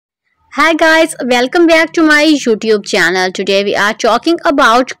Hi guys, welcome back to my YouTube channel. Today we are talking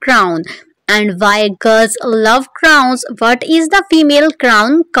about crown and why girls love crowns. What is the female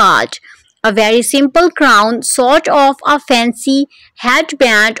crown called? A very simple crown, sort of a fancy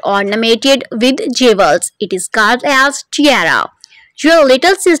headband ornamented with jewels. It is called as tiara. Your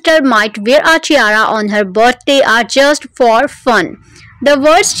little sister might wear a tiara on her birthday or just for fun. The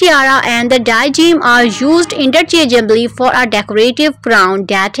words tiara and the diadem are used interchangeably for a decorative crown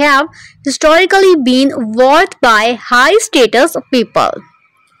that have historically been worn by high-status people.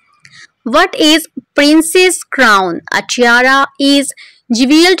 What is princess crown? A tiara is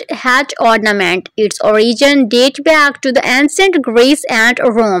jeweled head ornament. Its origin dates back to the ancient Greece and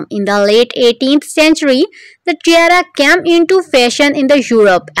Rome. In the late 18th century, the tiara came into fashion in the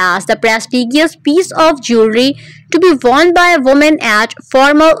Europe as the prestigious piece of jewelry to be worn by a woman at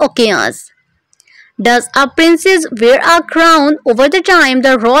formal occasions. Does a princess wear a crown? Over the time,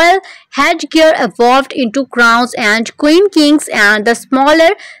 the royal headgear evolved into crowns and queen kings and the smaller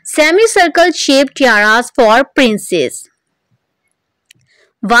semicircle shaped tiaras for princes.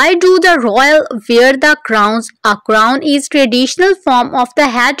 Why do the royal wear the crowns? A crown is traditional form of the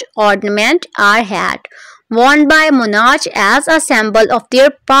head ornament or hat worn by monarchs as a symbol of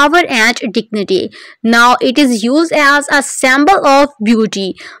their power and dignity. Now it is used as a symbol of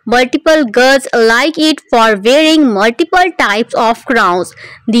beauty. Multiple girls like it for wearing multiple types of crowns.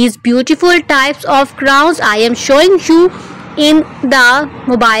 These beautiful types of crowns I am showing you in the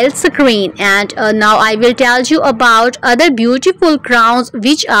mobile screen, and now I will tell you about other beautiful crowns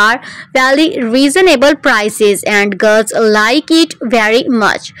which are very reasonable prices and girls like it very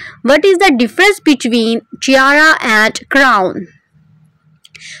much. What is the difference between tiara and crown?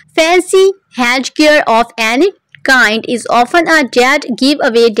 Fancy headgear of any kind is often a dead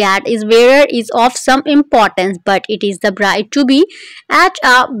giveaway that its wearer is of some importance, but it is the bride to be at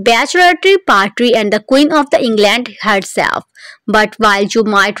a bachelorette party and the Queen of the England herself. But while you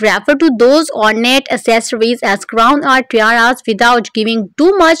might refer to those ornate accessories as crown or tiaras without giving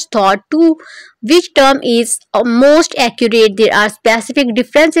too much thought to which term is most accurate, there are specific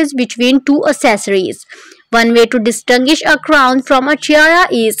differences between two accessories. One way to distinguish a crown from a tiara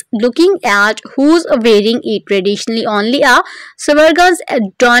is looking at who's wearing it. Traditionally, only a sovereigns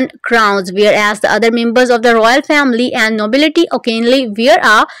don crowns, whereas the other members of the royal family and nobility occasionally wear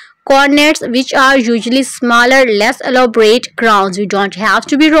a coronets, which are usually smaller, less elaborate crowns. You don't have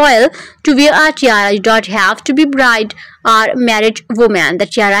to be royal to wear a tiara. You don't have to be bride or married woman. The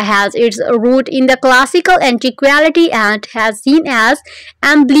tiara has its root in the classical antiquity and has seen as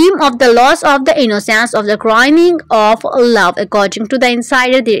emblem of the loss of the innocence of the crowning of love. According to the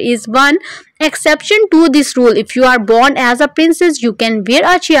insider, there is one exception to this rule. If you are born as a princess, you can wear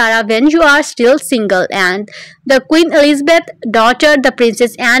a tiara when you are still single, and the Queen Elizabeth daughter, the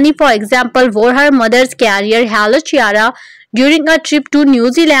Princess Anne, for example, wore her mother's carrier halo tiara during a trip to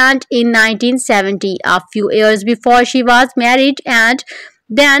New Zealand in 1970, a few years before she was married, and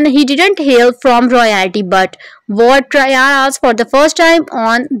then he didn't hail from royalty but wore tiaras for the first time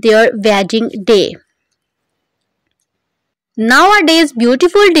on their wedding day. Nowadays,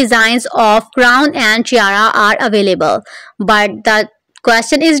 beautiful designs of crown and tiara are available, but the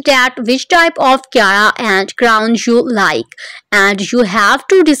question is that which type of tiara and crown you like, and you have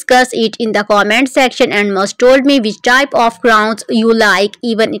to discuss it in the comment section and must told me which type of crowns you like,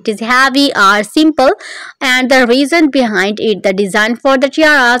 even it is heavy or simple, and the reason behind it. The design for the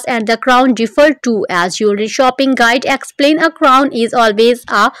tiaras and the crown differ too. As jewelry shopping guide explain, a crown is always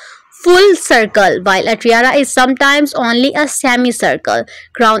a full circle while a tiara is sometimes only a semicircle.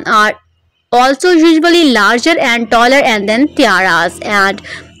 Crowns are also usually larger and taller than tiaras, and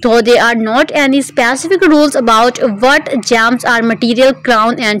though there are not any specific rules about what gems or material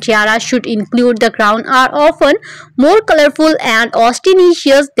crown and tiara should include, the crown are often more colorful and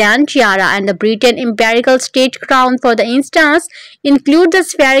ostentatious than tiara, and the Britain Imperial State Crown, for the instance, include the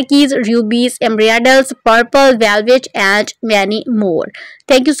sphericks, rubies, emeralds, purple velvet, and many more.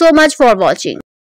 Thank you so much for watching.